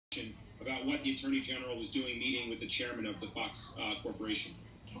about what the Attorney General was doing meeting with the chairman of the Fox Corporation.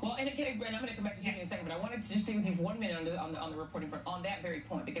 Well, and I'm going to come back to Tiffany in a second, but I wanted to just stay with you for 1 minute on the reporting front on that very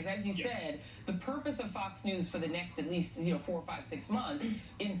point, because as you said, the purpose of Fox News for the next at least 4, 5, 6 months,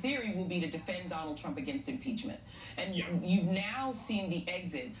 in theory, will be to defend Donald Trump against impeachment. And you've now seen the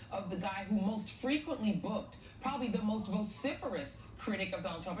exit of the guy who most frequently booked, probably the most vociferous critic of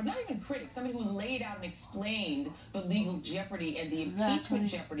Donald Trump, but not even critic, somebody who laid out and explained the legal jeopardy and the impeachment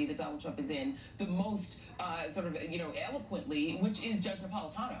jeopardy that Donald Trump is in the most eloquently, which is Judge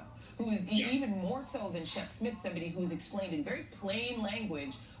Napolitano, who is even more so than Shep Smith, somebody who's explained in very plain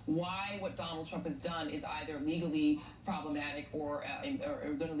language why what Donald Trump has done is either legally problematic or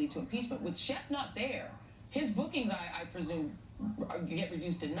going to lead to impeachment. With Shep not there, his bookings, I presume, get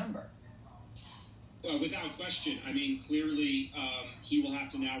reduced in number. Without question. I mean, clearly, he will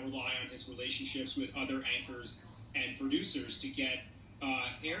have to now rely on his relationships with other anchors and producers to get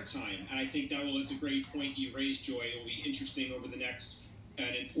airtime. And I think it's a great point you raised, Joy. It will be interesting over the next,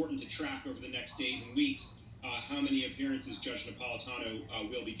 and important to track over the next days and weeks, how many appearances Judge Napolitano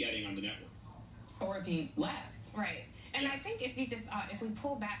will be getting on the network. Or if he lasts. Right. And I think if you just, if we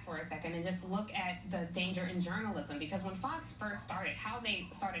pull back for a second and just look at the danger in journalism, because when Fox first started, how they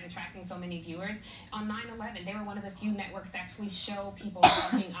started attracting so many viewers, on 9/11, they were one of the few networks to actually show people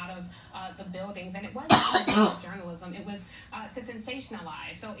coming out of the buildings. And it wasn't journalism, it was to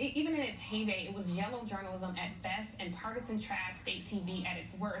sensationalize. So even in its heyday, it was yellow journalism at best and partisan trash state TV at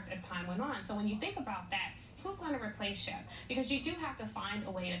its worst as time went on. So when you think about that, who's going to replace Shep? Because you do have to find a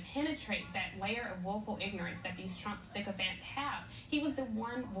way to penetrate that layer of willful ignorance that these Trump sycophants have. He was the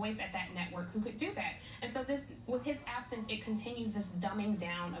one voice at that network who could do that. And so with his absence, it continues this dumbing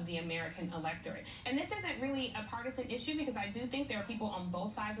down of the American electorate. And this isn't really a partisan issue, because I do think there are people on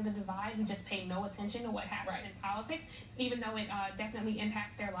both sides of the divide who just pay no attention to what happens in politics, even though it definitely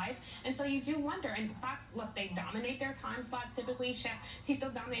impacts their life. And so you do wonder, and Fox, look, they dominate their time slots typically. Shep, he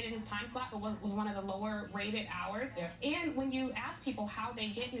still dominated his time slot, but was one of the lower rated hours. And when you ask people how they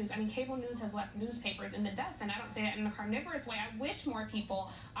get news, I mean, cable news has left newspapers in the dust, and I don't say that in a carnivorous way. I wish more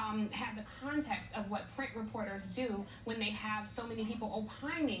people have the context of what print reporters do when they have so many people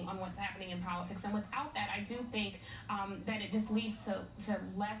opining on what's happening in politics. And without that, I do think that it just leads to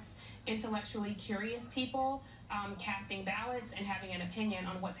less intellectually curious people casting ballots and having an opinion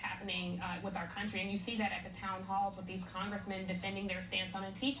on what's happening with our country. And you see that at the town halls with these congressmen defending their stance on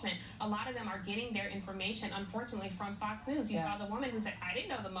impeachment. A lot of them are getting their information, unfortunately, from Fox News. You saw the woman who said, I didn't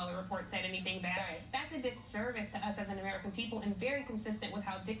know the Mueller report said anything bad. That's a disservice to us as an American people, and very consistent with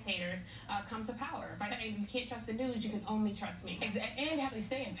how dictators come to power. By saying you can't trust the news, you can only trust me. And how they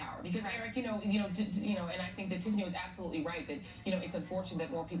stay in power. Because Eric, and I think that Tiffany was absolutely right that it's unfortunate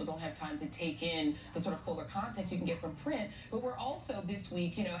that more people don't have time to take in the sort of fuller context you can get from print. But we're also this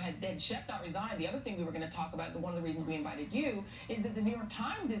week, had Shep not resigned, the other thing we were going to talk about, one of the reasons we invited you, is that the New York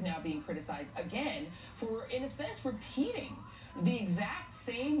Times is now being criticized again for, in a sense, repeating the exact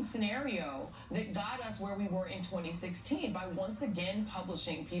same scenario that got us where we were in 2016 by once again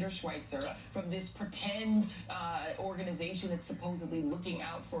publishing Peter Schweitzer from this pretend organization that's supposedly looking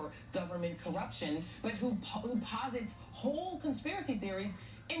out for government corruption, but who posits whole conspiracy theories,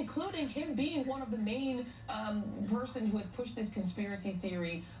 including him being one of the main person who has pushed this conspiracy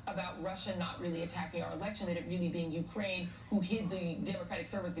theory about Russia not really attacking our election, that it really being Ukraine who hid the Democratic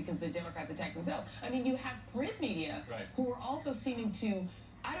servers because the Democrats attacked themselves. I mean, you have print media who are also seeming to,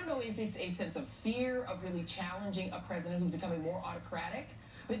 I don't know if it's a sense of fear of really challenging a president who's becoming more autocratic,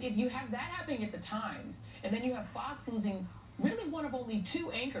 but if you have that happening at the Times, and then you have Fox losing really one of only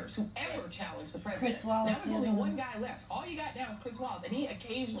 2 anchors who ever challenged the president. Chris Wallace. Now there's only one guy left. All you got now is Chris Wallace, and he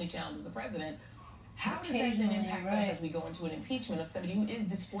occasionally challenges the president. How does that then impact us as we go into an impeachment of somebody who is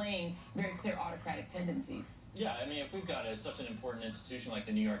displaying very clear autocratic tendencies? Yeah, I mean, if we've got such an important institution like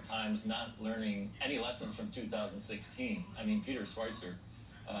the New York Times not learning any lessons from 2016, I mean, Peter Schweitzer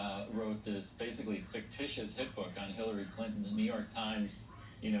wrote this basically fictitious hit book on Hillary Clinton. The New York Times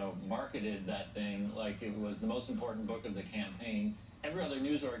marketed that thing like it was the most important book of the campaign. Every other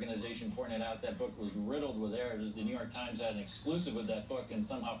news organization pointed out that book was riddled with errors. The New York Times had an exclusive with that book and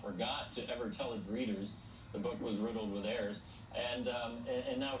somehow forgot to ever tell its readers the book was riddled with errors. And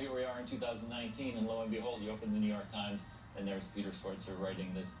now here we are in 2019, and lo and behold, you open the New York Times, and there's Peter Schweitzer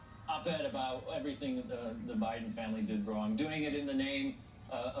writing this op-ed about everything the Biden family did wrong, doing it in the name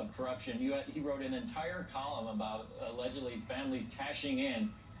of corruption. He wrote an entire column about allegedly families cashing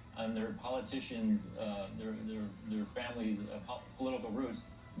in on their politicians, their families' political roots.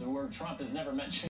 The word Trump is never mentioned.